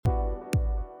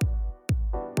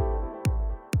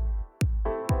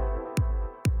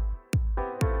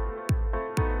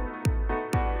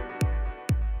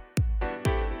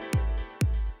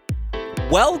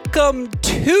Welcome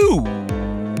to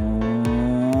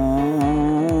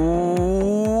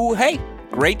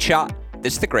Great Shot.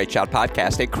 This is the Great Shot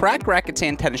Podcast, a Cracked Racquets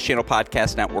and Tennis Channel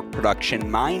Podcast Network production.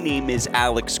 My name is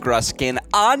Alex Gruskin.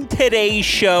 On today's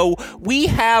show, we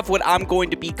have what I'm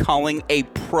going to be calling a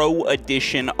pro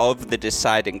edition of The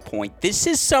Deciding Point. This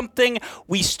is something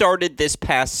we started this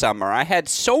past summer. I had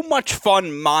so much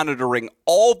fun monitoring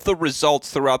all the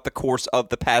results throughout the course of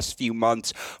the past few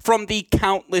months from the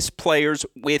countless players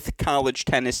with college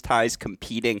tennis ties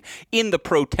competing in the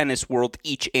pro tennis world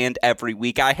each and every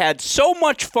week. I had so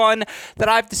much fun that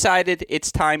I've decided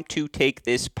it's time to take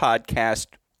this podcast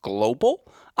global,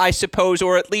 I suppose,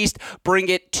 or at least bring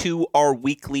it to our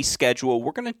weekly schedule.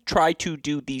 We're going to try to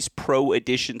do these pro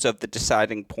editions of The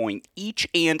Deciding Point each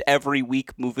and every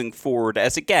week moving forward,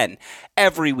 as again,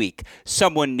 every week,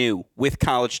 someone new with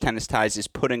college tennis ties is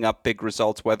putting up big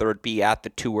results, whether it be at the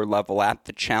tour level, at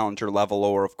the challenger level,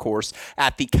 or of course,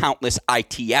 at the countless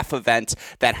ITF events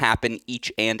that happen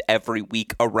each and every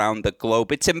week around the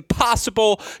globe. It's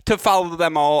impossible to follow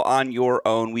them all on your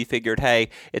own. We figured, hey,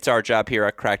 it's our job here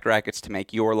at Cracked Racquets to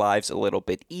make your lives a little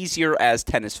bit easier as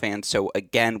tennis fans. So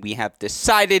again, we have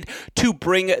decided to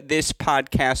bring this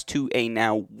podcast to a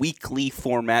now weekly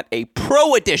format, a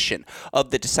pro edition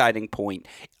of The Deciding Point,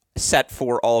 set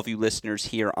for all of you listeners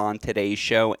here on today's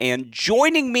show. And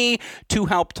joining me to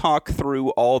help talk through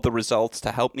all the results,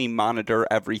 to help me monitor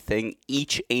everything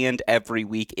each and every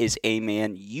week, is a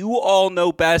man you all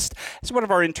know best as one of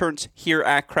our interns here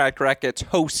at Cracked Racquets,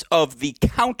 hosts of the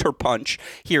Counterpunch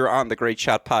here on the Great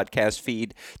Shot Podcast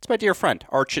feed. It's my dear friend,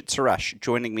 Archit Suresh,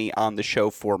 joining me on the show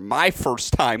for my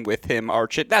first time with him.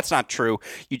 Archit, that's not true.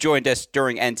 You joined us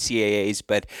during NCAAs,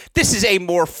 but this is a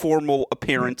more formal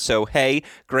appearance. So, hey,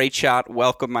 Great Shot.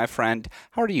 Welcome, my friend.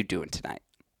 How are you doing tonight?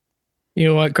 You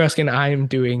know what, Gruskin? I am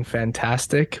doing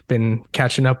fantastic. Been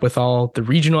catching up with all the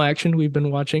regional action we've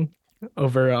been watching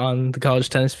over on the college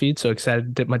tennis feed. So excited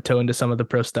to dip my toe into some of the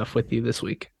pro stuff with you this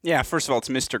week. Yeah, first of all, it's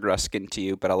Mr. Gruskin to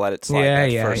you, but I'll let it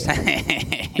slide first.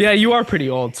 Yeah, you are pretty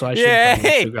old, so I should. Yeah,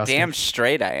 hey, damn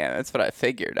straight I am. That's what I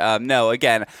figured. No,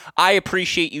 again, I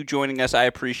appreciate you joining us. I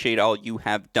appreciate all you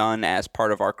have done as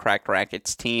part of our Cracked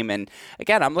Racquets team. And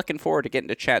again, I'm looking forward to getting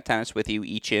to chat tennis with you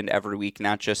each and every week,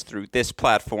 not just through this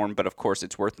platform, but of course,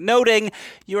 it's worth noting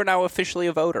you are now officially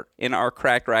a voter in our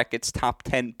Cracked Racquets top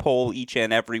 10 poll each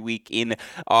and every week in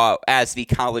as the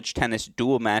college tennis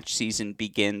dual match season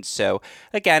begins. So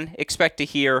again, expect to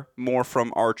hear more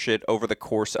from Archit over the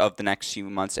course of the next few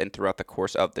months and throughout the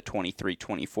course of the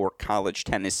 23-24 college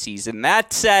tennis season.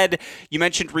 That said, you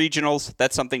mentioned regionals.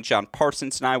 That's something John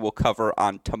Parsons and I will cover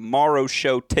on tomorrow's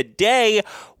show. Today,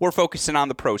 we're focusing on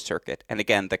the pro circuit. And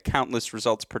again, the countless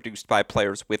results produced by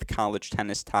players with college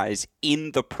tennis ties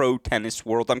in the pro tennis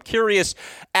world. I'm curious,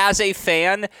 as a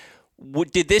fan,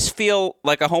 did this feel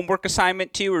like a homework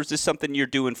assignment to you, or is this something you're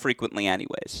doing frequently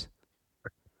anyways?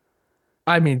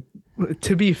 I mean,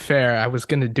 to be fair, I was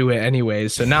going to do it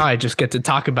anyways, so now I just get to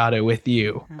talk about it with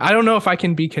you. I don't know if I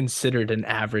can be considered an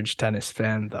average tennis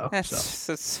fan, though.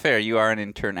 That's fair. You are an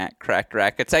intern at Cracked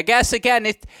Racquets. I guess,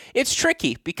 again, it's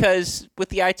tricky because with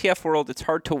the ITF world, it's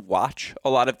hard to watch a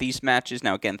lot of these matches.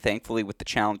 Now, again, thankfully, with the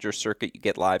Challenger circuit, you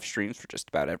get live streams for just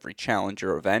about every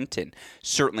Challenger event, and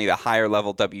certainly the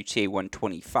higher-level WTA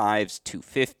 125s,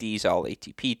 250s, all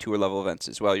ATP tour-level events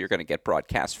as well. You're going to get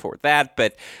broadcasts for that.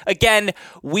 But, again,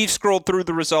 we've scrolled through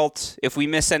the results. If we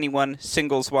miss anyone,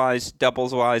 singles-wise,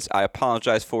 doubles-wise, I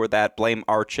apologize for that. Blame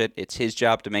Archit. It's his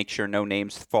job to make sure no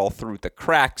names fall through the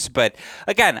cracks. But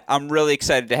again, I'm really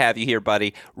excited to have you here,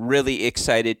 buddy. Really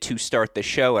excited to start the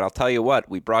show. And I'll tell you what,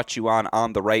 we brought you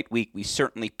on the right week. We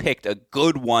certainly picked a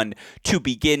good one to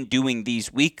begin doing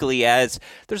these weekly, as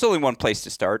there's only one place to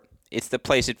start. It's the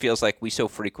place it feels like we so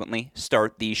frequently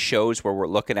start these shows where we're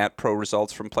looking at pro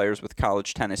results from players with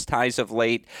college tennis ties of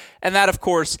late. And that, of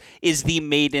course, is the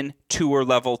maiden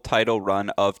tour-level title run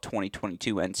of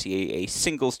 2022 NCAA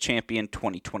singles champion,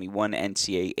 2021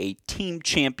 NCAA team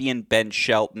champion Ben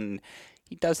Shelton.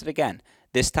 He does it again.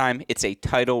 This time, it's a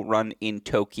title run in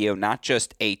Tokyo, not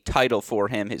just a title for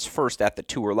him, his first at the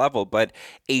tour level, but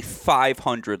a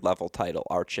 500-level title,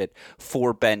 Archit,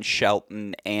 for Ben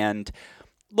Shelton. And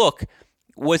look,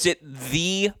 was it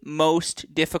the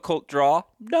most difficult draw?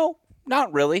 No,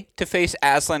 not really. To face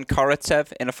Aslan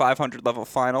Karatsev in a 500-level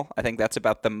final, I think that's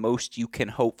about the most you can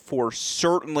hope for.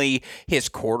 Certainly his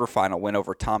quarterfinal win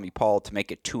over Tommy Paul to make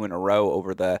it 2 in a row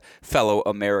over the fellow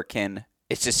American.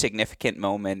 It's a significant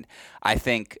moment. I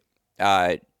think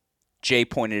Jay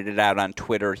pointed it out on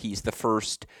Twitter. He's the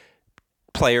first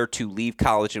player to leave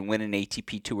college and win an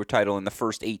ATP Tour title in the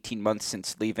first 18 months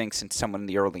since leaving, since someone in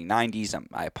the early 90s.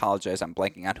 I apologize, I'm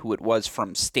blanking on who it was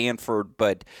from Stanford.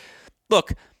 But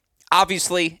look,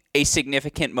 obviously a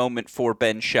significant moment for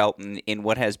Ben Shelton in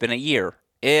what has been a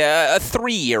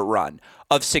 3-year run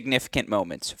of significant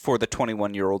moments for the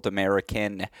 21-year-old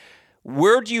American.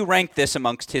 Where do you rank this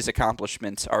amongst his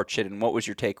accomplishments, Archit, and what was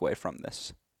your takeaway from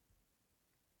this?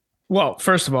 Well,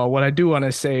 first of all, what I do want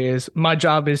to say is my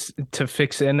job is to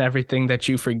fix in everything that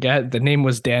you forget. The name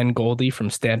was Dan Goldie from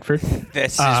Stanford.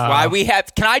 This is why we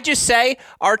have. Can I just say,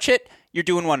 Archit, you're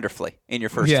doing wonderfully in your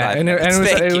first 5 minutes. And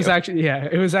it was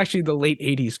Thank actually the late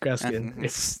 80s, Gruskin.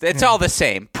 It's all the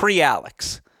same.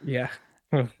 Pre-Alex. Yeah.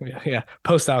 Yeah.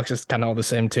 Post-Alex is kind of all the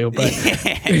same too. But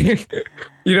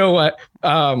you know what?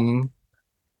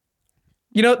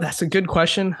 That's a good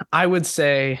question. I would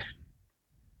say,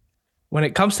 when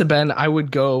it comes to Ben, I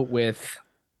would go with,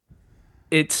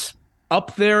 it's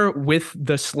up there with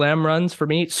the slam runs for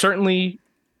me. Certainly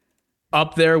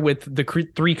up there with the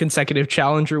 3 consecutive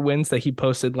challenger wins that he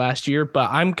posted last year. But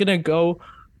I'm going to go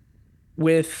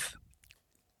with,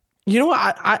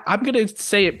 I'm going to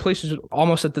say it places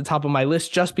almost at the top of my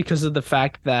list just because of the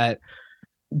fact that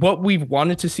what we've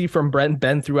wanted to see from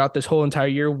Ben throughout this whole entire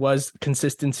year was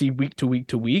consistency week to week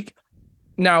to week.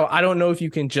 Now, I don't know if you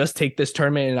can just take this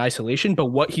tournament in isolation, but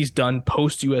what he's done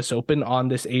post US Open on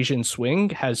this Asian swing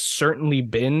has certainly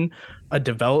been a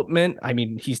development. I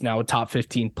mean, he's now a top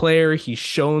 15 player. He's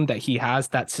shown that he has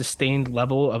that sustained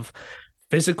level of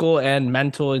physical and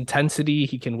mental intensity.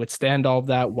 He can withstand all of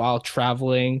that while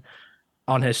traveling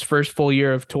on his first full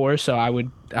year of tour. So I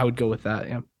would go with that.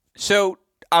 Yeah. So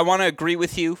I want to agree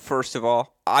with you. First of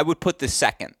all, I would put the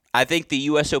second. I think the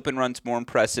U.S. Open run's more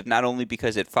impressive, not only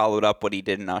because it followed up what he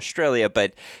did in Australia,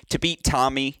 but to beat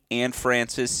Tommy and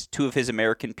Francis, 2 of his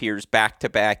American peers,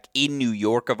 back-to-back in New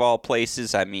York, of all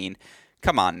places. I mean,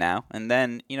 come on now. And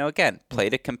then, again,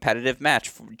 played a competitive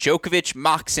match. Djokovic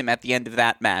mocks him at the end of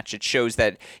that match. It shows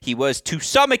that he was, to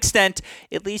some extent,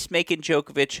 at least making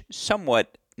Djokovic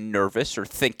somewhat nervous or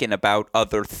thinking about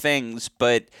other things,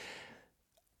 but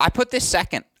I put this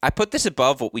second. I put this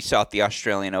above what we saw at the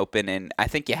Australian Open, and I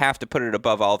think you have to put it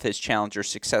above all of his challenger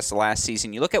success last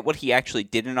season. You look at what he actually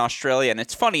did in Australia, and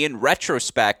it's funny, in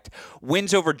retrospect,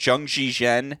 wins over Zheng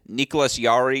Zhizhen, Nicolas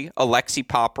Yari, Alexei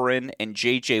Popyrin, and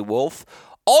J.J. Wolf,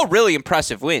 all really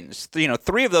impressive wins. 3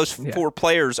 of those 4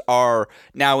 players are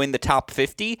now in the top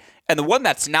 50, and the one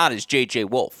that's not is J.J.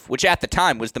 Wolf, which at the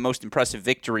time was the most impressive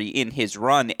victory in his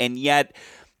run, and yet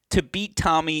to beat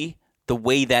Tommy the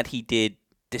way that he did,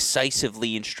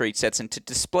 decisively in straight sets, and to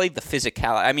display the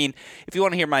physicality. I mean, if you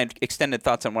want to hear my extended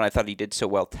thoughts on what I thought he did so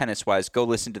well tennis-wise, go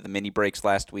listen to the mini breaks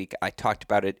last week. I talked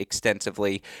about it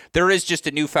extensively. There is just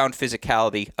a newfound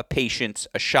physicality, a patience,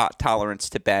 a shot tolerance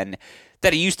to Ben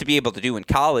that he used to be able to do in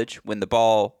college when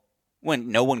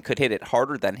no one could hit it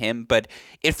harder than him. But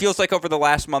it feels like over the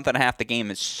last month and a half, the game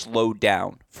has slowed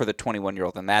down for the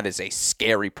 21-year-old, and that is a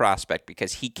scary prospect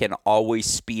because he can always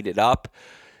speed it up.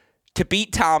 To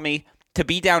beat Tommy, to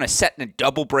be down a set and a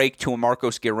double break to a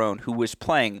Marcos Giron who was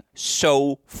playing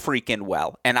so freaking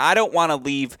well. And I don't want to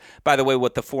leave, by the way,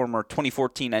 what the former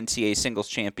 2014 NCAA singles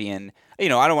champion, I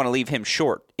don't want to leave him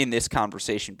short in this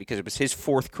conversation because it was his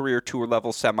 4th career tour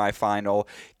level semifinal,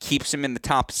 keeps him in the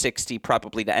top 60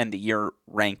 probably to end the year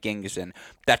rankings, and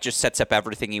that just sets up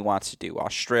everything he wants to do.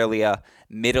 Australia,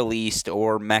 Middle East,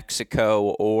 or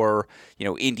Mexico, or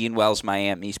Indian Wells,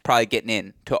 Miami. He's probably getting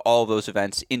in to all those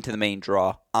events into the main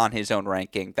draw on his own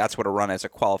ranking. That's what a run as a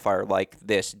qualifier like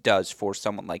this does for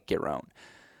someone like Giron.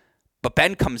 But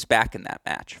Ben comes back in that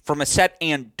match from a set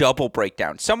and double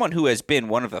breakdown. Someone who has been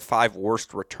one of the 5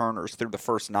 worst returners through the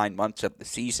first 9 months of the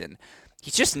season.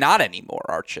 He's just not anymore,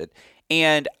 Archit.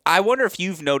 And I wonder if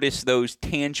you've noticed those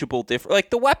tangible differences. Like,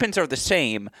 the weapons are the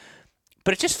same,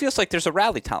 but it just feels like there's a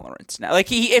rally tolerance now.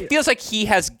 Like, it feels like he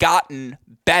has gotten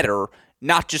better,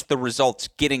 not just the results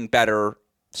getting better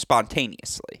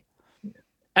spontaneously.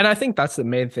 And I think that's the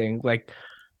main thing. Like,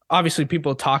 obviously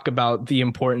people talk about the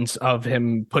importance of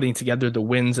him putting together the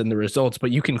wins and the results, but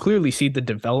you can clearly see the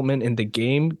development in the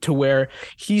game to where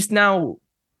he's now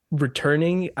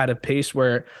returning at a pace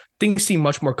where things seem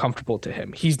much more comfortable to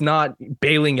him. He's not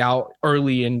bailing out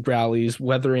early in rallies,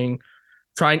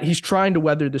 he's trying to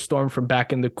weather the storm from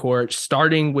back in the court,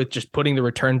 starting with just putting the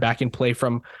return back in play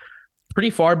from pretty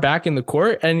far back in the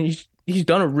court. And he's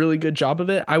done a really good job of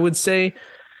it. I would say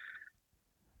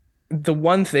the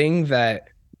one thing that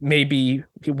maybe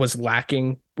he was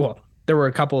lacking, well, there were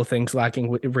a couple of things lacking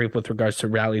with regards to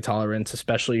rally tolerance,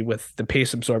 especially with the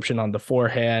pace absorption on the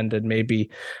forehand and maybe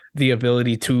the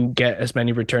ability to get as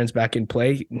many returns back in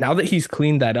play. Now that he's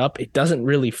cleaned that up, it doesn't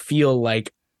really feel like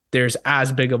there's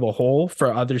as big of a hole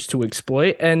for others to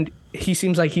exploit. And he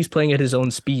seems like he's playing at his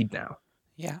own speed now.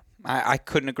 Yeah, I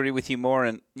couldn't agree with you more.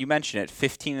 And you mentioned it,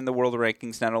 15 in the world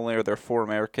rankings. Not only are there 4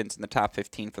 Americans in the top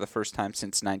 15 for the first time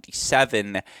since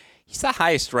 97, he's the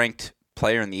highest ranked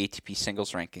player in the ATP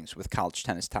singles rankings with college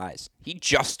tennis ties. He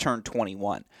just turned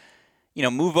 21.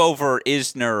 Move over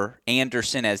Isner,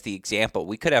 Anderson as the example.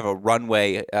 We could have a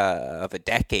runway of a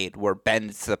decade where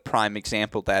Ben's the prime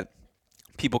example that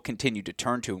people continue to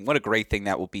turn to. And what a great thing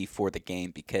that will be for the game,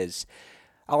 because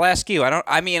I'll ask you, I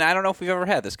don't know if we've ever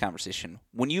had this conversation.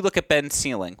 When you look at Ben's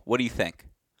ceiling, what do you think?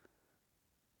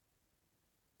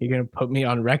 You're going to put me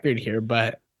on record here,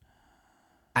 but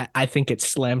I think it's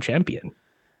slam champion.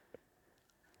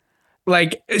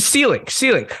 Like ceiling.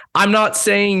 I'm not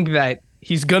saying that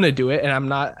he's going to do it, and I'm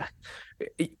not.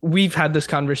 We've had this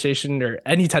conversation, or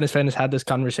any tennis fan has had this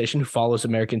conversation who follows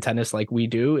American tennis like we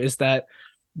do, is that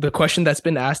the question that's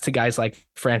been asked to guys like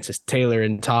Francis Taylor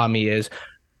and Tommy is,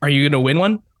 are you going to win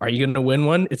one? Are you going to win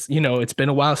one? It's been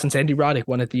a while since Andy Roddick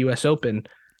won at the US Open.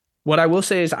 What I will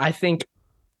say is I think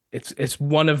it's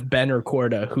one of Ben or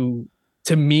Korda who,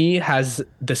 to me, has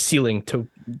the ceiling to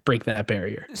break that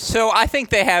barrier. So I think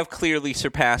they have clearly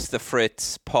surpassed the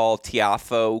Fritz, Paul,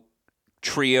 Tiafoe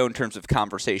trio in terms of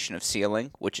conversation of ceiling,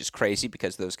 which is crazy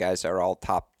because those guys are all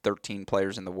top 13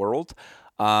 players in the world,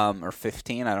 or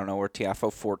 15. I don't know where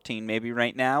Tiafoe, 14 maybe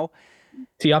right now.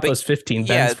 Tiafoe's 15,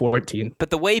 Ben's 14. But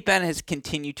the way Ben has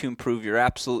continued to improve, you're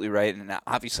absolutely right. And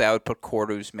obviously I would put Korda,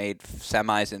 who's made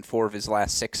semis in 4 of his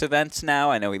last 6 events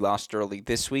now. I know he lost early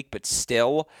this week, but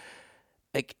still,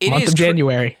 like, month of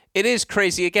January. It is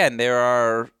crazy. Again, there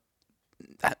are,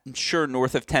 I'm sure,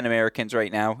 north of 10 Americans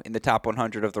right now in the top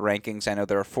 100 of the rankings. I know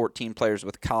there are 14 players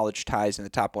with college ties in the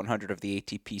top 100 of the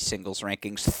ATP singles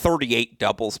rankings, 38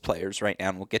 doubles players right now,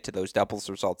 and we'll get to those doubles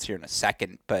results here in a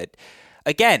second. But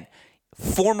again,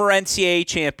 former NCAA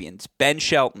champions Ben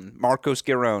Shelton, Marcos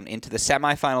Giron into the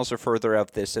semifinals or further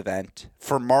of this event.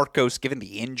 For Marcos, given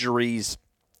the injuries,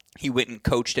 he went and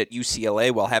coached at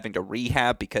UCLA while having to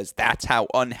rehab because that's how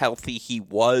unhealthy he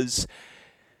was.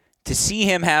 To see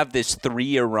him have this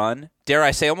 3-year run, dare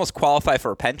I say, almost qualify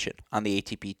for a pension on the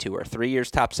ATP Tour. 3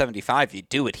 years top 75, you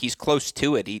do it. He's close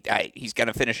to it. He's going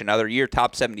to finish another year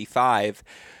top 75.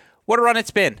 What a run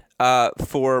it's been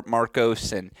for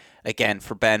Marcos and, again,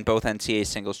 for Ben, both NCAA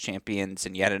singles champions,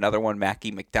 and yet another one,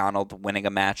 Mackie McDonald, winning a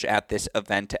match at this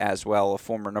event as well. A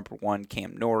former number 1,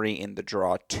 Cam Norrie, in the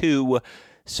draw 2.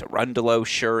 Cerundolo,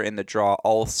 sure, in the draw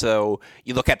also.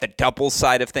 You look at the doubles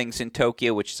side of things in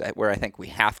Tokyo, which is where I think we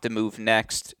have to move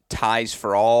next. Ties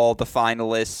for all the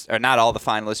finalists, or not all the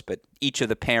finalists, but each of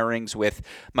the pairings, with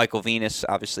Michael Venus,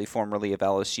 obviously formerly of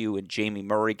LSU, and Jamie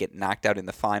Murray get knocked out in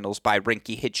the finals by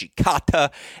Rinky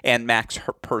Hijikata and Max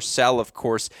Purcell. Of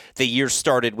course, the year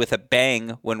started with a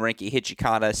bang when Rinky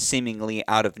Hijikata, seemingly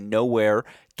out of nowhere,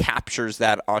 captures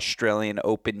that Australian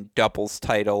Open doubles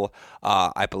title,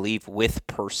 I believe, with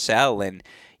Purcell. And,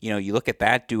 you look at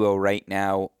that duo right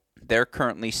now. They're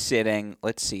currently sitting,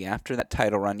 let's see, after that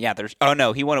title run. Yeah,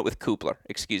 he won it with Kubler,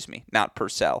 not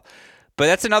Purcell. But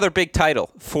that's another big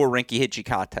title for Rinky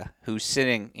Hijikata, who's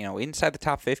sitting, inside the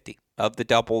top 50 of the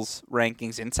doubles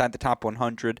rankings, inside the top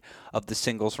 100 of the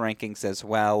singles rankings as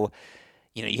well.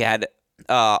 You had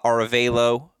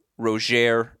Arevalo,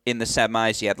 Roger in the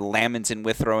semis. You had Lamens and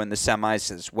Withrow in the semis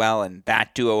as well, and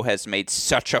that duo has made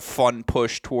such a fun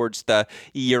push towards the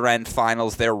year-end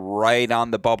finals. They're right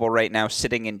on the bubble right now,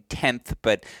 sitting in 10th,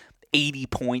 but 80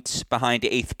 points behind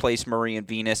 8th place Murray and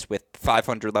Venus, with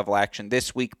 500 level action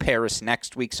this week, Paris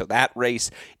next week, so that race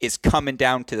is coming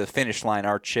down to the finish line,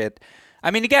 Archit.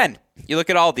 I mean, again, you look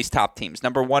at all these top teams,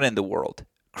 number 1 in the world.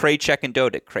 Krajicek and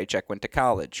Dodik. Krajicek went to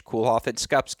college. Kulhoff and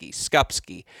Skupski.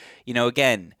 Skupski.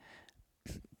 Again,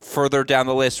 further down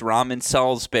the list, Raman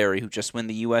Salisbury, who just won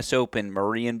the U.S. Open,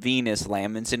 Murray and Venus,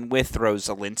 Lamens and Withrow,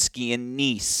 Zielinski and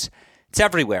Nice. It's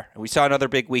everywhere. We saw another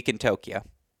big week in Tokyo.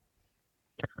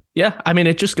 Yeah, I mean,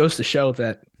 it just goes to show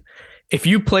that if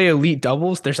you play elite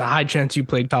doubles, there's a high chance you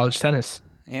played college tennis,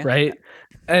 right?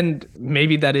 And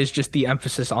maybe that is just the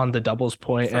emphasis on the doubles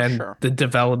point and the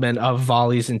development of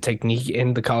volleys and technique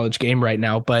in the college game right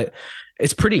now. But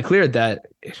it's pretty clear that,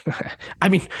 I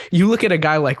mean, you look at a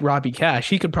guy like Robbie Cash,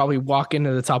 he could probably walk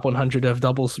into the top 100 of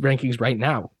doubles rankings right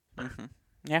now. Mm-hmm.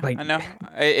 Yeah, I know.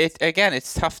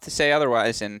 It's tough to say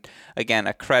otherwise. And again,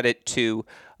 a credit to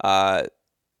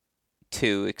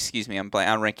Excuse me, I'm blank.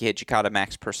 On Renki Hijikata,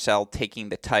 Max Purcell taking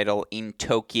the title in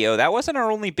Tokyo. That wasn't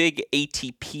our only big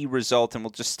ATP result, and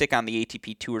we'll just stick on the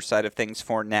ATP Tour side of things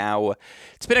for now.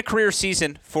 It's been a career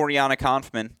season for Yannick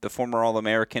Hanfmann, the former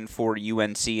All-American for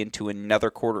UNC, into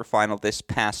another quarterfinal this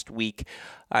past week.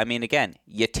 I mean, again,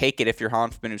 you take it if you're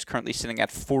Hanfmann, who's currently sitting at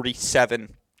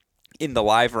 47 in the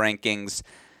live rankings.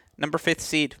 Number 5th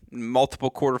seed,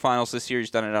 multiple quarterfinals this year. He's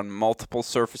done it on multiple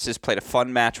surfaces. Played a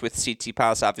fun match with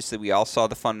Tsitsipas. Obviously, we all saw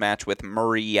the fun match with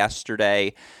Murray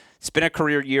yesterday. It's been a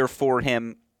career year for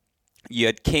him. You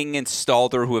had King and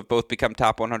Stalder, who have both become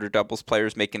top 100 doubles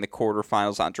players, making the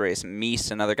quarterfinals. Andreas Mies,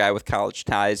 another guy with college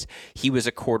ties, he was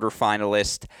a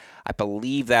quarterfinalist. I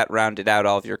believe that rounded out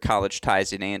all of your college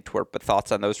ties in Antwerp. But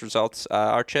thoughts on those results,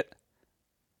 Archit?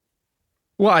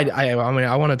 Well, I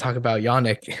want to talk about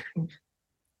Yannick.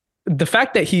 The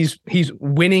fact that he's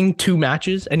winning 2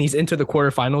 matches and he's into the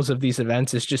quarterfinals of these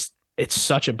events is just, it's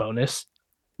such a bonus,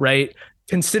 right?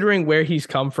 Considering where he's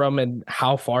come from and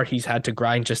how far he's had to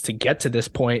grind just to get to this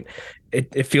point,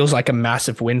 it feels like a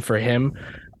massive win for him.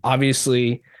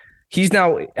 Obviously, he's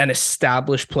now an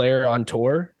established player on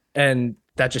tour, and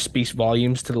that just speaks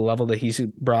volumes to the level that he's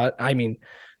brought. I mean,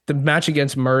 the match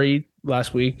against Murray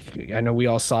last week, I know we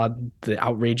all saw the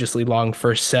outrageously long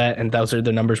first set, and those are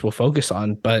the numbers we'll focus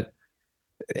on, but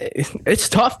it's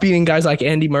tough beating guys like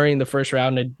Andy Murray in the first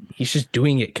round, and he's just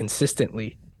doing it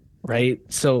consistently, right?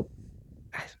 So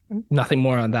nothing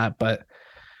more on that, but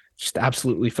just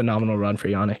absolutely phenomenal run for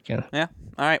Yannick. Yeah.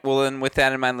 All right. Well, then with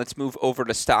that in mind, let's move over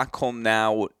to Stockholm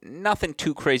now. Nothing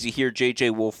too crazy here.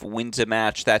 J.J. Wolf wins a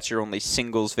match. That's your only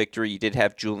singles victory. You did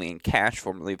have Julian Cash,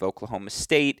 formerly of Oklahoma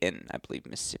State, and I believe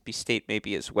Mississippi State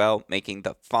maybe as well, making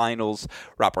the finals.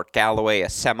 Robert Galloway, a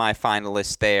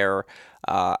semifinalist there.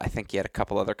 I think he had a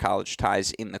couple other college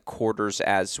ties in the quarters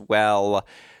as well.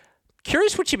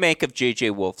 Curious what you make of J.J.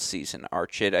 Wolf's season,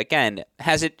 Archit. Again,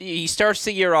 he starts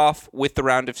the year off with the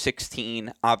round of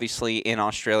 16, obviously, in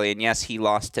Australia. And yes, he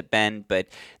lost to Ben, but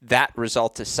that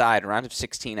result aside, round of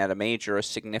 16 at a major, a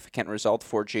significant result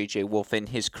for J.J. Wolf in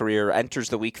his career. Enters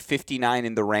the week 59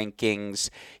 in the rankings.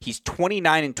 He's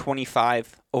 29 and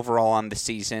 25 overall on the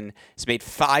season. He's made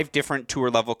 5 different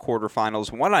tour-level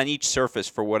quarterfinals, 1 on each surface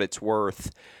for what it's worth.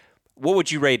 What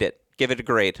would you rate it? Give it a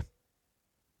grade.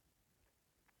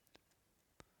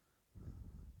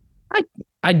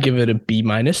 I'd give it a B-.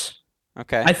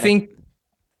 Okay. I think,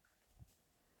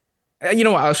 you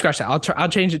know what, I'll scratch that. I'll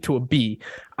change it to a B.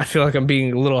 I feel like I'm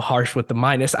being a little harsh with the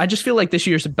minus. I just feel like this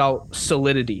year's about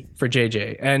solidity for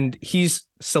JJ, and he's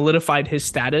solidified his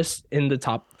status in the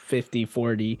top 50,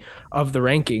 40 of the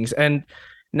rankings. And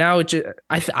now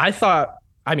I thought,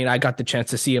 I mean, I got the chance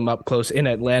to see him up close in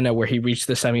Atlanta, where he reached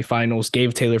the semifinals,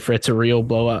 gave Taylor Fritz a real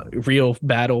blowout, real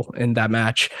battle in that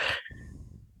match.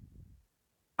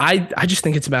 I just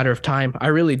think it's a matter of time. I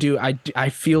really do. I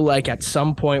feel like at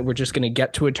some point we're just going to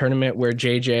get to a tournament where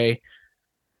JJ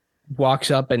walks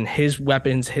up and his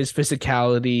weapons, his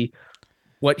physicality,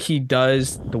 what he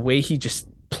does, the way he just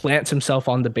plants himself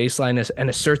on the baseline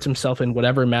and asserts himself in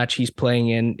whatever match he's playing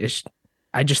in,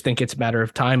 I just think it's a matter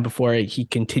of time before he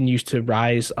continues to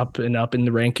rise up and up in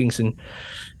the rankings and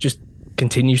just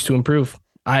continues to improve.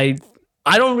 I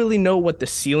don't really know what the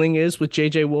ceiling is with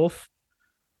JJ Wolf.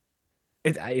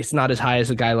 It's not as high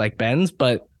as a guy like Ben's,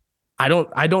 but I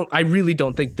really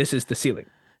don't think this is the ceiling.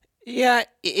 Yeah,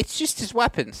 it's just his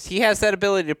weapons. He has that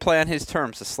ability to play on his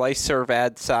terms. The slice serve,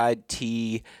 ad side,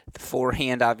 tee, the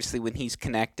forehand, obviously, when he's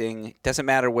connecting. Doesn't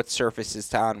matter what surface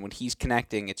it's on. When he's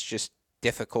connecting, it's just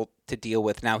difficult to deal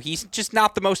with. Now, he's just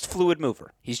not the most fluid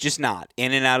mover. He's just not.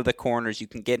 In and out of the corners, you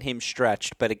can get him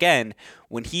stretched. But again,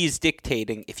 when he is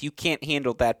dictating, if you can't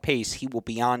handle that pace, he will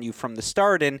be on you from the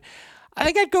start. And I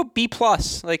think I'd go B+,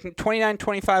 like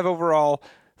 29-25 overall,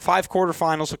 5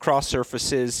 quarterfinals across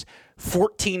surfaces,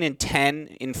 14 and 10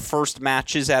 in first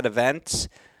matches at events.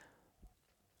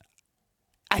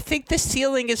 I think the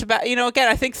ceiling is about, again,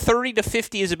 I think 30 to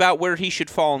 50 is about where he should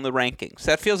fall in the rankings.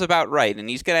 That feels about right, and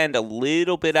he's going to end a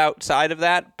little bit outside of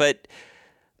that, but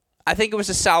I think it was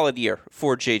a solid year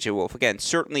for J.J. Wolf. Again,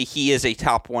 certainly he is a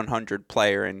top 100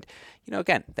 player, and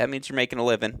again, that means you're making a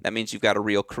living. That means you've got a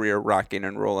real career rocking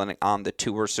and rolling on the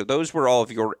tour. So those were all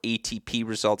of your ATP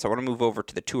results. I want to move over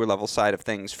to the tour level side of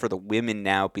things for the women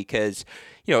now because,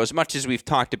 as much as we've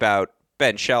talked about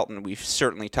Ben Shelton, we've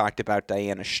certainly talked about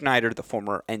Diana Schneider, the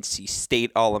former NC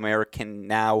State All-American,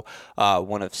 now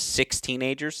one of 6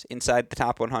 teenagers inside the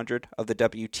top 100 of the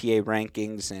WTA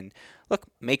rankings. And look,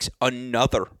 makes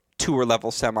another tour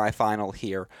level semifinal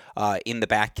here in the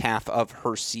back half of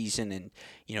her season. And,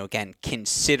 again,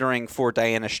 considering for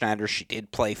Diana Schneider, she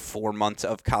did play 4 months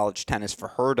of college tennis. For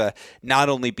her to not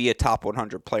only be a top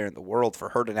 100 player in the world, for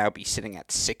her to now be sitting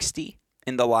at 60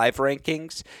 in the live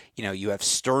rankings. You have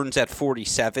Stearns at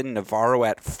 47, Navarro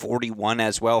at 41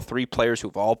 as well. 3 players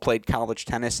who've all played college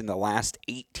tennis in the last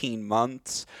 18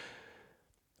 months.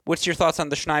 What's your thoughts on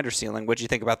the Schneider ceiling? What do you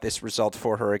think about this result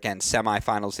for her? Again,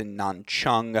 semifinals in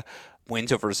Nanchang,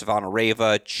 wins over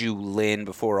Zvonareva, Ju Lin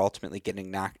before ultimately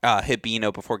getting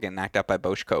Hibino before getting knocked out by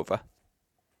Boshkova.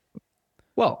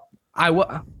 Well, I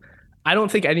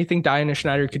don't think anything Diana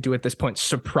Schneider could do at this point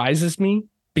surprises me,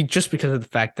 just because of the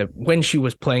fact that when she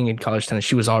was playing in college tennis,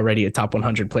 she was already a top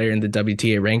 100 player in the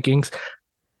WTA rankings.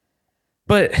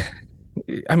 But,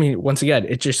 I mean, once again,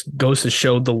 it just goes to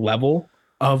show the level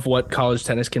of what college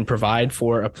tennis can provide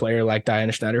for a player like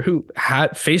Diana Schneider, who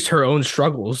had faced her own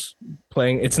struggles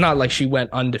playing. It's not like she went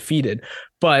undefeated,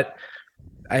 but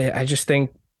I just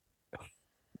think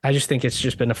it's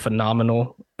just been a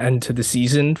phenomenal end to the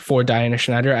season for Diana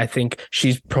Schneider. I think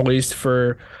she's poised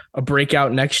for a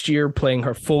breakout next year, playing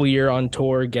her full year on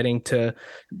tour, getting to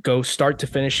go start to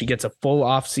finish. She gets a full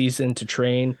off season to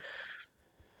train.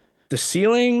 The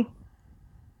ceiling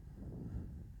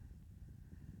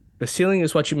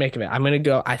is what you make of it. I'm going to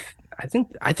go. I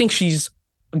think she's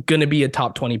going to be a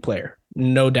top 20 player.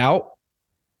 No doubt.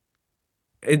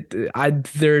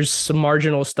 There's some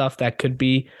marginal stuff that could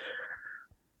be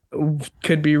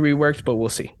reworked, but we'll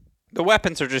see. The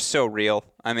weapons are just so real.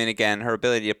 I mean, again, her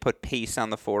ability to put pace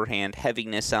on the forehand,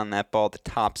 heaviness on that ball, the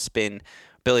top spin,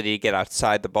 ability to get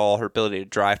outside the ball, her ability to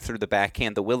drive through the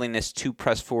backhand, the willingness to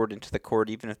press forward into the court,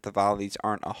 even if the volleys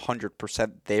aren't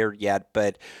 100% there yet.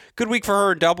 But good week for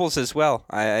her in doubles as well.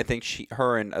 I think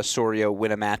her and Osorio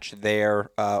win a match there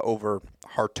over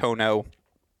Hartono.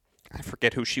 I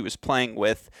forget who she was playing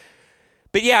with.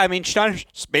 But yeah, I mean, Schneider's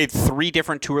made 3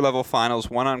 different tour level finals,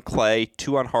 1 on clay,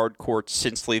 2 on hard courts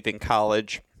since leaving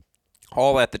college,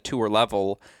 all at the tour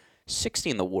level. 60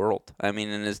 in the world. I mean,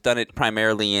 and has done it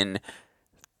primarily in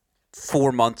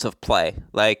 4 months of play.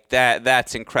 Like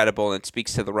that's incredible, and it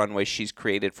speaks to the runway she's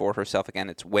created for herself. Again,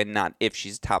 it's when, not if.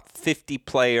 She's a top 50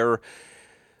 player.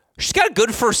 She's got a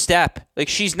good first step. Like,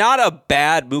 she's not a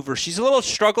bad mover. She's a little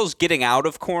struggles getting out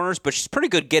of corners, but she's pretty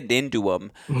good getting into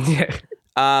them. Yeah.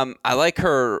 I like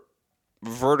her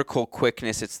vertical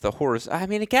quickness. It's the horizontal. I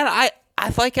mean, again, I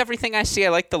like everything I see. I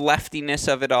like the leftiness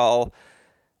of it all.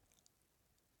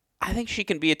 I think she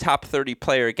can be a top 30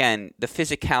 player. Again, the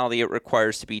physicality it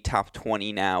requires to be top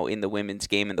 20 now in the women's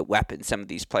game, and the weapons some of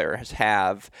these players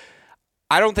have.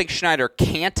 I don't think Schneider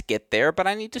can't get there, but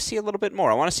I need to see a little bit more.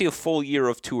 I want to see a full year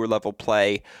of tour level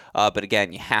play. But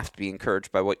again, you have to be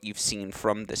encouraged by what you've seen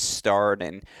from the start.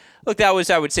 And look, that was,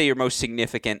 I would say, your most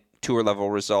significant tour level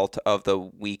result of the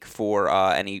week for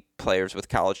any players with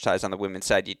college ties on the women's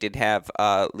side. You did have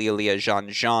Lilia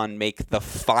Jean make the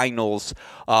finals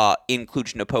in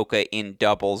Cluj-Napoca in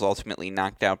doubles, ultimately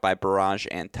knocked out by Barrage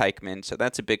and Teichmann. So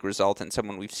that's a big result, and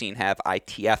someone we've seen have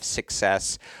ITF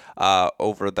success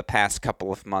over the past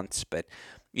couple of months. But,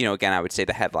 again, I would say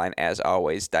the headline, as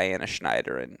always, Diana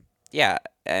Schneider. And yeah,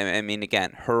 I mean,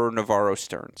 again, her Navarro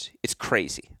Stearns, it's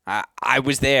crazy. I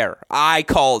was there. I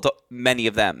called many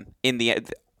of them in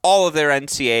all of their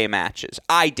NCAA matches.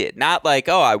 I did. Not like,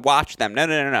 oh, I watched them.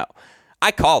 No.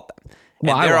 I called them.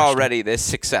 Well, and they're already this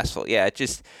successful. Yeah, it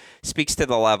just speaks to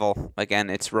the level. Again,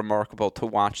 it's remarkable to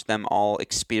watch them all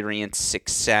experience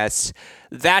success.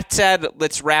 That said,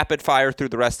 let's rapid fire through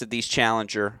the rest of these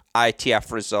Challenger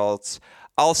ITF results.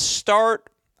 I'll start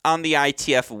on the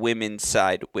ITF women's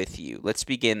side with you. Let's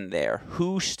begin there.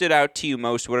 Who stood out to you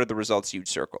most? What are the results you'd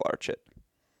circle, Archit?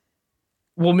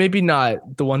 Well, maybe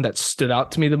not the one that stood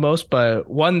out to me the most, but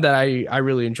one that I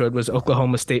really enjoyed was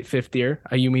Oklahoma State fifth year,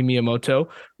 Ayumi Miyamoto,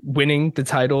 winning the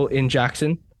title in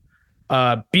Jackson.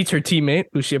 Beats her teammate,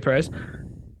 Lucia Perez.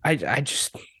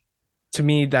 To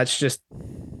me,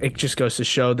 it just goes to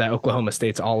show that Oklahoma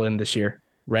State's all in this year,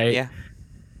 right? Yeah.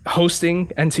 Hosting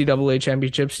NCAA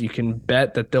championships, you can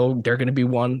bet that they're going to be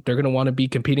they're going to want to be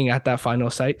competing at that final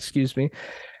site. Excuse me.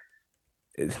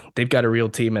 They've got a real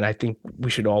team, and I think we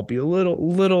should all be a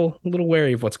little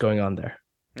wary of what's going on there.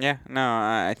 Yeah, no,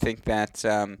 I think that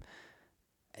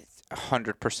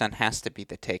 100% has to be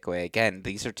the takeaway. Again,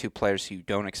 these are two players who you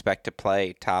don't expect to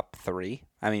play top 3.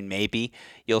 I mean, maybe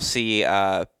you'll see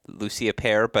Lucia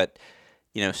Pair, but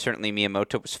certainly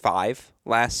Miyamoto was 5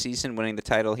 last season, winning the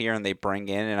title here, and they bring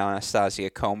in an Anastasia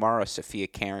Komar, a Sophia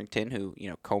Carrington, who,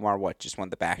 Komar, just won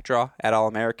the back draw at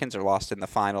All-Americans or lost in the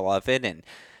final of it, and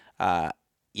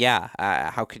Yeah,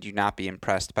 how could you not be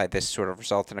impressed by this sort of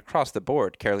result? And across the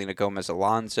board, Carolina Gomez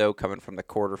Alonso coming from the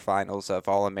quarterfinals of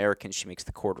All Americans. She makes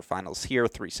the quarterfinals here.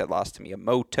 3-set loss to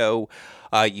Miyamoto.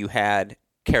 You had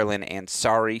Carolyn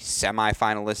Ansari,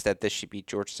 semifinalist at this. She beat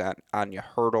Georgia Anya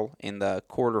Hurdle in the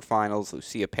quarterfinals.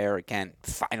 Lucia Pear, again,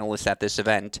 finalist at this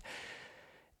event.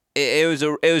 It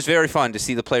was very fun to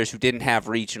see the players who didn't have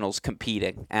regionals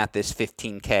competing at this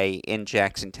 15K in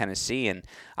Jackson, Tennessee, and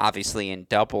obviously in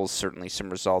doubles, certainly some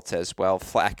results as well.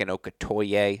 Flack and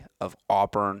Okotoye of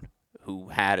Auburn, who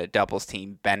had a doubles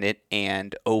team, Bennett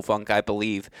and Ovunk, I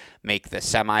believe, make the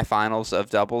semifinals of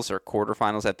doubles or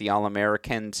quarterfinals at the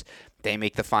All-Americans. They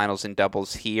make the finals in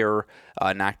doubles here,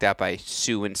 knocked out by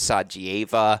Sue and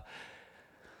Sajieva.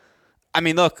 I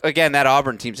mean, look, again, that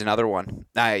Auburn team's another one.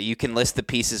 You can list the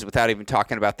pieces without even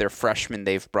talking about their freshmen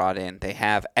they've brought in. They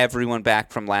have everyone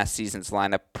back from last season's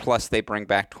lineup, plus they bring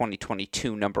back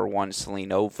 2022 number one Celine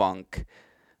Ovunk.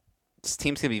 This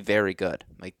team's going to be very good.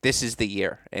 Like, this is the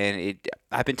year. And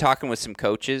I've been talking with some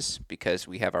coaches because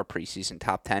we have our preseason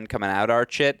top 10 coming out,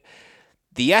 Archit.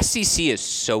 The SEC is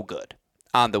so good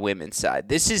on the women's side.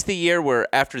 This is the year where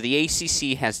after the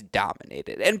ACC has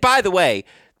dominated. And by the way,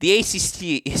 the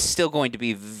ACC is still going to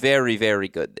be very, very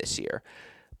good this year.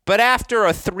 But after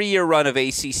a 3-year run of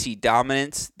ACC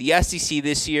dominance, the SEC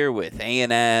this year with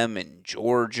A&M and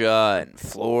Georgia and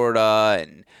Florida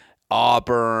and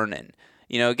Auburn and,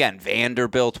 again,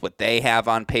 Vanderbilt, what they have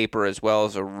on paper as well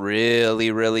as a really,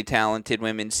 really talented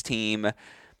women's team.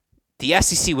 The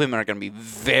SEC women are going to be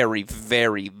very,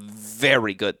 very,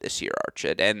 very good this year,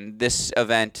 Archit. And this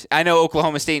event, I know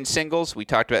Oklahoma State in singles, we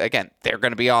talked about, again, they're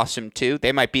going to be awesome too.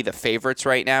 They might be the favorites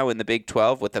right now in the Big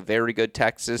 12 with a very good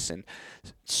Texas and,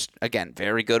 again,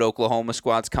 very good Oklahoma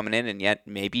squads coming in. And yet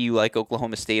maybe you like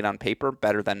Oklahoma State on paper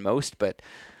better than most, but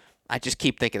I just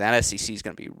keep thinking that SEC is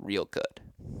going to be real good.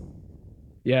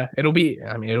 Yeah, it'll be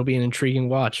an intriguing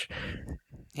watch.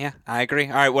 Yeah, I agree.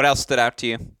 All right, what else stood out to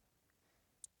you?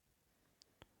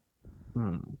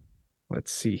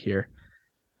 Let's see here.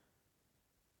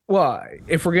 Well,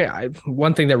 if we're going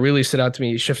one thing that really stood out to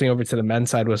me, shifting over to the men's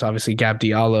side, was obviously Gab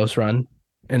Diallo's run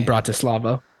in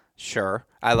Bratislava. Sure.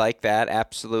 I like that.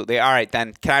 Absolutely. All right,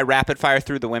 then. Can I rapid fire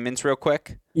through the women's real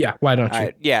quick? Yeah, why don't you?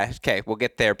 Right, yeah, okay, we'll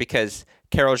get there because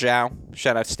Carol Zhao,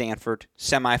 shout out Stanford,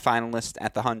 semifinalist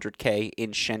at the 100K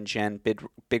in Shenzhen.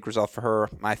 Big result for her.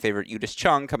 My favorite, Yudis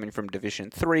Chung, coming from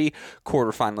Division 3,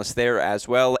 quarterfinalist there as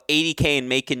well. 80K in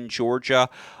Macon, Georgia.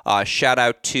 Shout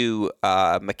out to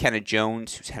McKenna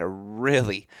Jones, who's had a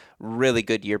really, really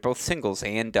good year, both singles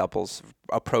and doubles,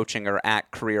 approaching her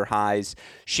at career highs.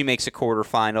 She makes a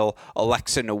quarterfinal.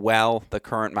 Alexa Noel, the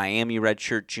current Miami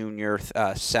redshirt junior,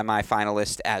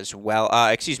 semifinalist as well.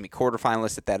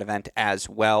 Quarterfinalist at that event as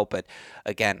well. But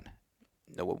again,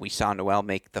 we saw Noel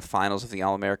make the finals of the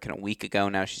All-American a week ago.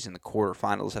 Now she's in the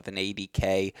quarterfinals of an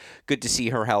 80K. Good to see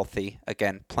her healthy.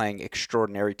 Again, playing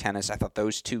extraordinary tennis. I thought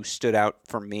those two stood out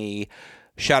for me.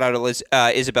 Shout out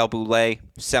to Isabelle Boulay,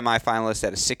 semifinalist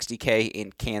at a 60K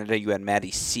in Canada. You had Maddie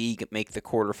Sieg make the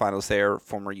quarterfinals there.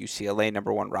 Former UCLA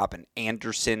number one Robin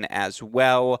Anderson as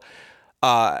well.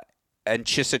 And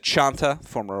Chisa Chanta,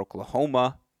 former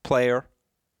Oklahoma player,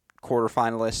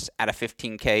 quarterfinalist at a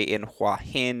 15K in Hua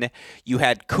Hin. You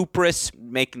had Kupris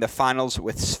making the finals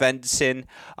with Svensson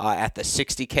at the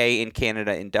 60K in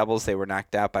Canada in doubles. They were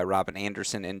knocked out by Robin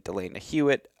Anderson and Delana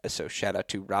Hewitt. So shout out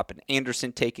to Robin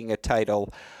Anderson taking a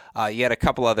title. You had a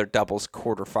couple other doubles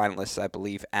quarterfinalists, I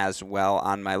believe, as well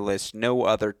on my list. No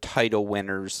other title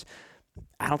winners.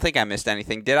 I don't think I missed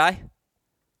anything. Did I?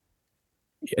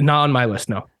 Not on my list,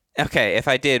 no. Okay, if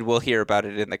I did, we'll hear about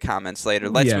it in the comments later.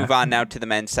 Let's move on now to the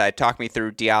men's side. Talk me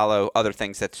through Diallo, other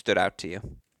things that stood out to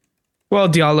you. Well,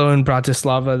 Diallo in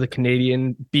Bratislava, the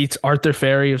Canadian, beats Arthur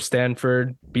Ferry of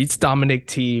Stanford, beats Dominic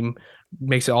Thiem,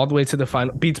 makes it all the way to the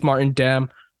final, beats Martin Dam,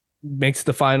 makes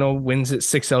the final, wins it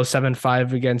 6-0,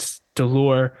 7-5 against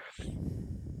Delure.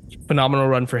 Phenomenal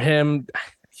run for him.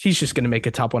 He's just going to make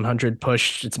a top 100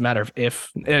 push. It's a matter of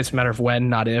if. It's a matter of when,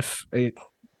 not if.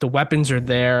 The weapons are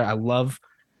there. I love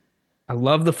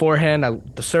the forehand.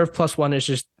 The serve +1 is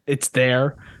just, it's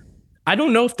there. I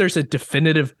don't know if there's a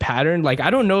definitive pattern. Like,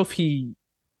 I don't know if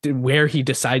where he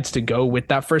decides to go with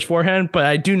that first forehand, but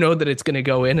I do know that it's going to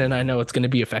go in and I know it's going to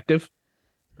be effective.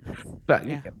 But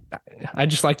yeah. I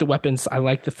just like the weapons. I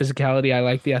like the physicality. I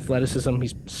like the athleticism.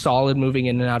 He's solid moving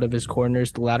in and out of his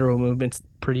corners. The lateral movement's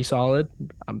pretty solid.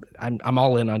 I'm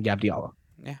all in on Gab Diallo.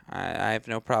 Yeah, I have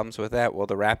no problems with that. Well,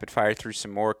 the rapid fire through some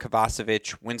more.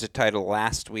 Kovacevic wins a title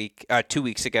 2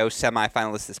 weeks ago,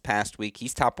 semifinalist this past week.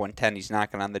 He's top 110. He's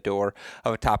knocking on the door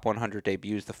of a top 100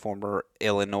 debuts. The former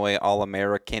Illinois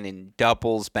All-American in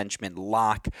doubles, Benjamin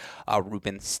Locke,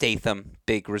 Ruben Statham,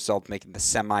 big result making the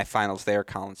semifinals there.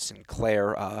 Colin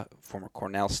Sinclair, former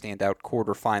Cornell standout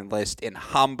quarterfinalist in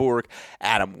Hamburg.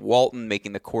 Adam Walton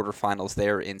making the quarterfinals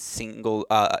there in singles.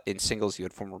 You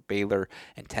had former Baylor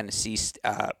and Tennessee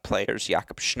players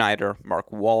Jakob Schneider, Mark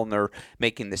Wallner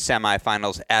making the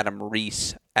semifinals. Adam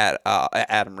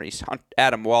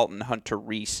Walton, Hunter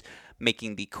Reese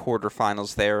making the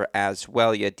quarterfinals there as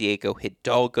well. Yeah, Diego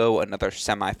Hidalgo, another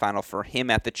semifinal for him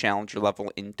at the challenger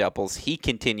level in doubles. He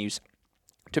continues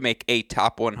to make a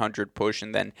top 100 push,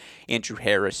 and then Andrew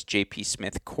Harris, JP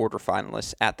Smith,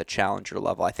 quarterfinalists at the challenger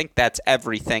level. I think that's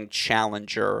everything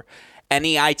challenger.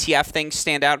 Any ITF things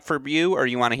stand out for you, or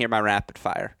you want to hear my rapid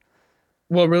fire?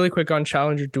 Well, really quick on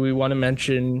Challenger, do we want to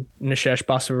mention Nishesh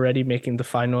Basavareddy making the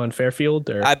final in Fairfield?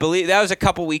 Or? I believe that was a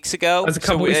couple weeks ago. That was a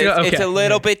couple weeks ago? Okay. It's a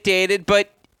little bit dated, but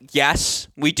yes,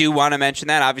 we do want to mention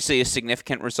that. Obviously, a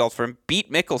significant result for him. Beat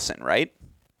Mickelson, right?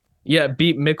 Yeah,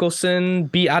 beat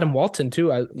Mickelson, beat Adam Walton,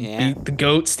 too. Beat the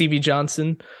GOAT, Stevie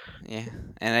Johnson. Yeah,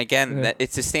 and again,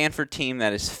 it's a Stanford team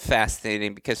that is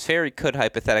fascinating because Ferry could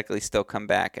hypothetically still come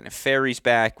back. And if Ferry's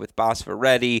back with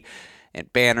Basavareddy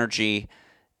and Banerjee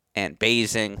and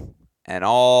Basing and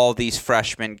all these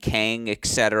freshmen, Kang,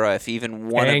 etc. If even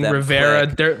one of them, Rivera,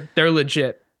 they're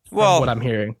legit. Well, what I'm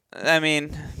hearing. I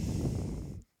mean,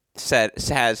 as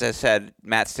said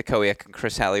Matt Stakowiak and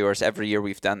Chris Halliors, every year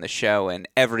we've done the show, and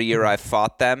every year I've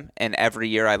fought them, and every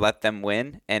year I let them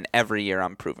win, and every year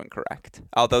I'm proven correct.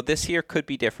 Although this year could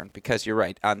be different because you're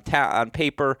right. On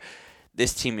paper,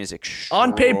 this team is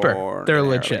extraordinary. On paper, they're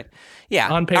legit. Yeah,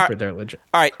 on paper, they're legit.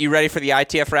 All right, you ready for the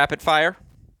ITF rapid fire?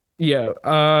 Yeah.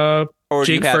 Or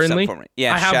Jake Fernley. For me?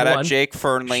 Yeah, shout out Jake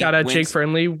Fernley. Shout out Jake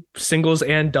Fernley. Singles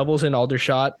and doubles in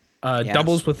Aldershot. Yes.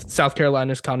 Doubles with South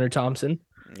Carolina's Connor Thompson.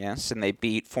 Yes, and they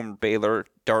beat former Baylor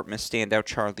Dartmouth standout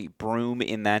Charlie Broom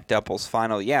in that doubles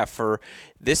final. Yeah, for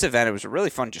this event, it was a really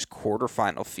fun just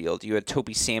quarterfinal field. You had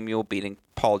Toby Samuel beating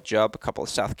Paul Jubb, a couple of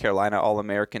South Carolina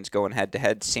All-Americans going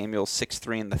head-to-head. Samuel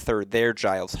 6-3 in the third there.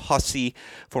 Giles Hussey,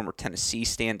 former Tennessee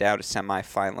standout, a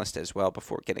semifinalist as well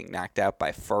before getting knocked out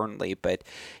by Fernley. But,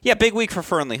 yeah, big week for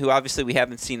Fernley, who obviously we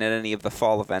haven't seen at any of the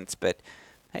fall events, but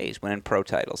hey, he's winning pro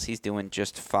titles. He's doing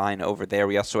just fine over there.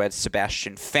 We also had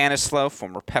Sebastian Fanislow,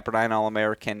 former Pepperdine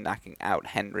All-American, knocking out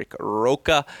Henrik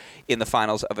Roca in the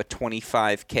finals of a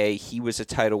 25K. He was a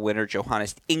title winner.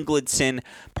 Johannes Ingledson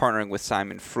partnering with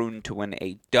Simon Fruden to win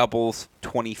a doubles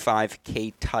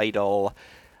 25K title.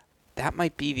 That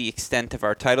might be the extent of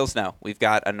our titles. No, we've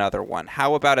got another one.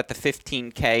 How about at the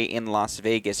 15K in Las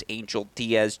Vegas, Angel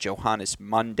Diaz, Johannes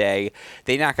Monday.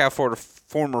 They knock out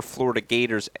former Florida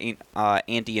Gators,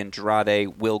 Andy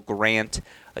Andrade, Will Grant.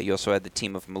 You also had the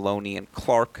team of Maloney and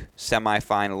Clark,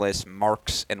 semifinalists,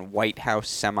 Marks and Whitehouse,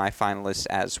 semifinalists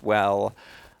as well.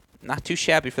 Not too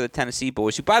shabby for the Tennessee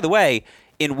boys, who, by the way,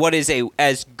 in what is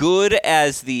as good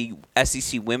as the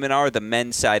SEC women are, the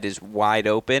men's side is wide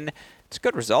open. It's a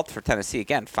good result for Tennessee,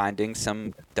 again, finding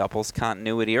some doubles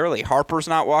continuity early. Harper's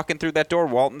not walking through that door.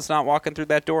 Walton's not walking through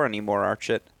that door anymore,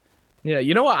 Archit. Yeah,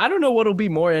 you know what? I don't know what'll be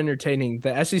more entertaining,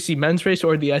 the SEC men's race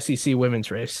or the SEC women's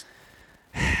race.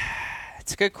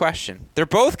 It's a good question. They're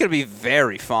both going to be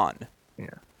very fun.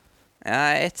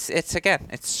 Yeah. It's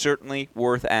certainly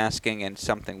worth asking and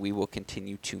something we will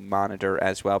continue to monitor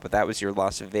as well. But that was your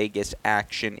Las Vegas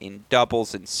action in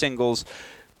doubles and singles.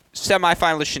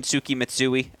 Semifinalist Shinsuke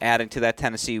Mitsui, adding to that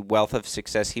Tennessee wealth of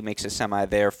success. He makes a semi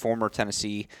there. Former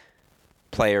Tennessee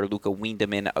player Luca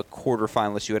Wiendeman, a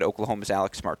quarterfinalist. You had Oklahoma's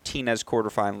Alex Martinez,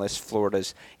 quarterfinalist.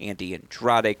 Florida's Andy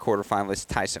Andrade, quarterfinalist.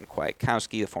 Tyson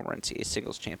Kwiatkowski, the former NCAA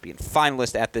singles champion,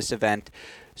 finalist at this event.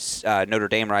 Notre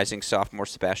Dame rising sophomore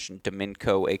Sebastian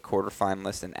Domingo, a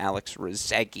quarterfinalist, and Alex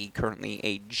Rezegi, currently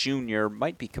a junior,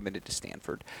 might be committed to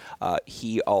Stanford.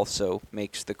 He also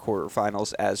makes the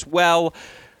quarterfinals as well.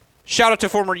 Shout out to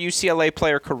former UCLA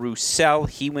player Carousel.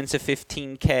 He wins a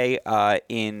 15K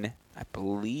in, I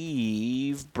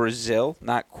believe, Brazil.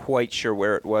 Not quite sure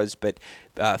where it was, but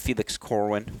Felix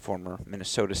Corwin, former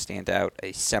Minnesota standout,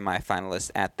 a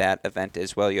semifinalist at that event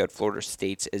as well. You had Florida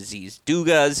State's Aziz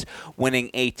Dugas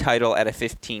winning a title at a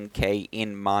 15K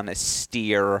in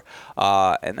Monastir.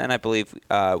 And then I believe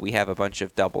we have a bunch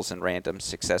of doubles and random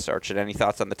success. Archit, any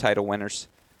thoughts on the title winners?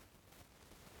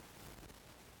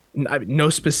 No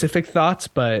specific thoughts,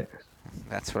 but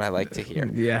that's what I like to hear.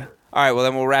 Yeah. All right, well,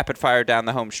 then we'll rapid fire down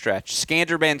the home stretch.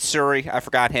 Skander Mansouri, I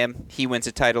forgot him. He wins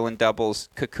a title in doubles.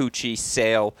 Kikuchi,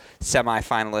 Sale,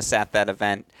 semifinalists at that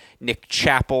event. Nick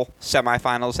Chappell,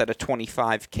 semifinals at a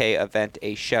 25K event.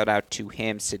 A shout-out to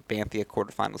him. Sid Banthia,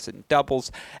 quarterfinals in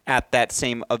doubles at that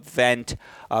same event.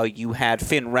 You had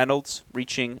Finn Reynolds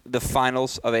reaching the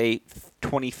finals of a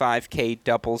 25K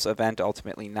doubles event,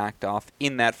 ultimately knocked off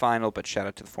in that final, but shout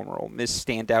out to the former Ole Miss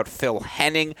standout Phil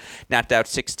Henning, knocked out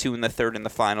 6-2 in the third in the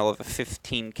final of a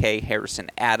 15K. Harrison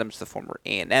Adams, the former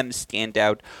A&M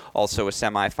standout, also a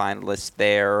semifinalist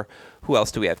there. Who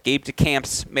else do we have? Gabe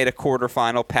DeCamps made a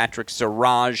quarterfinal. Patrick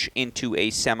Zaraj into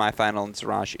a semifinal, and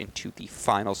Zaraj into the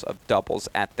finals of doubles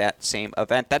at that same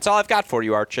event. That's all I've got for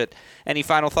you, Archit. Any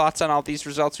final thoughts on all these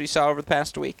results we saw over the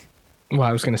past week? Well,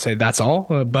 I was going to say that's all,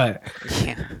 but...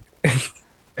 Yeah.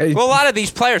 Well, a lot of these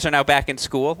players are now back in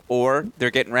school, or they're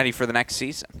getting ready for the next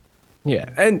season.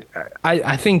 Yeah, and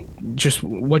I think just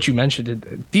what you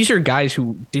mentioned, these are guys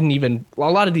who didn't even, well,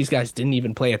 a lot of these guys didn't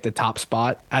even play at the top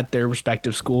spot at their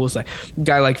respective schools. Like a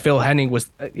guy like Phil Henning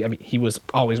was, I mean, he was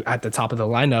always at the top of the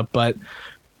lineup, but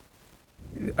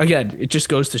again, it just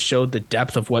goes to show the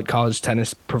depth of what college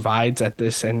tennis provides at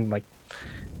this, and like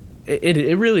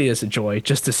it really is a joy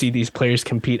just to see these players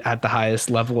compete at the highest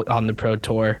level on the pro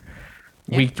tour.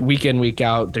 Yeah. Week in, week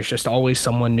out. There's just always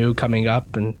someone new coming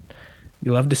up, and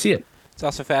you love to see it. It's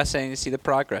also fascinating to see the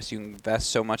progress. You invest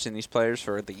so much in these players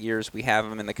for the years we have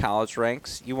them in the college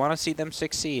ranks. You want to see them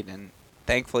succeed, and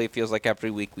thankfully it feels like every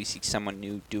week we see someone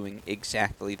new doing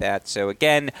exactly that. So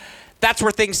again, that's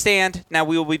where things stand. Now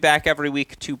we will be back every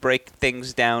week to break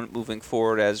things down moving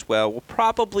forward as well. We'll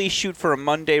probably shoot for a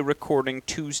Monday recording,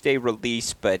 Tuesday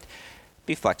release, but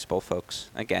be flexible,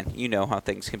 folks. Again, you know how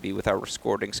things can be with our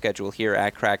recording schedule here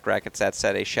at Cracked Rackets. That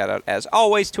said, a shout-out, as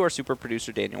always, to our super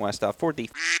producer, Daniel Westoff, for the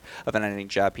of an editing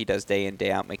job he does day in, day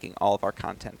out, making all of our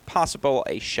content possible.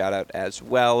 A shout-out as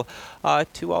well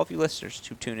to all of you listeners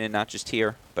to tune in, not just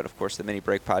here, but, of course, the Mini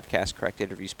Break Podcast, Correct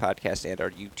Interviews Podcast, and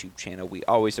our YouTube channel. We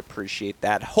always appreciate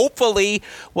that. Hopefully,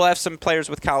 we'll have some players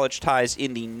with college ties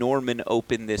in the Norman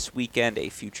Open this weekend, a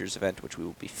futures event which we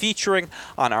will be featuring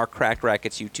on our Cracked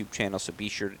Rackets YouTube channel, so be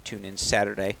sure to tune in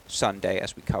Saturday, Sunday,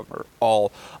 as we cover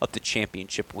all of the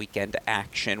championship weekend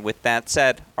action. With that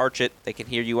said, Archit, they can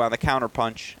hear you on the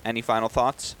counterpunch. Any final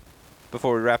thoughts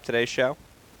before we wrap today's show?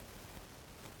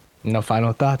 No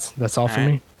final thoughts. That's all for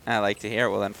me. I like to hear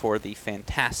it. Well, then, for the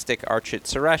fantastic Archit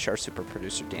Suresh, our super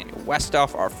producer Daniel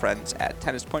Westoff, our friends at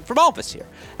Tennis Point, from all of us here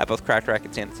at both Cracked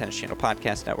Rackets and the Tennis Channel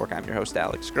Podcast Network, I'm your host,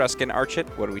 Alex Gruskin. Archit,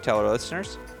 what do we tell our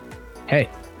listeners? Hey,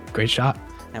 great shot.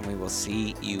 And we will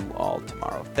see you all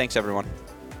tomorrow. Thanks, everyone.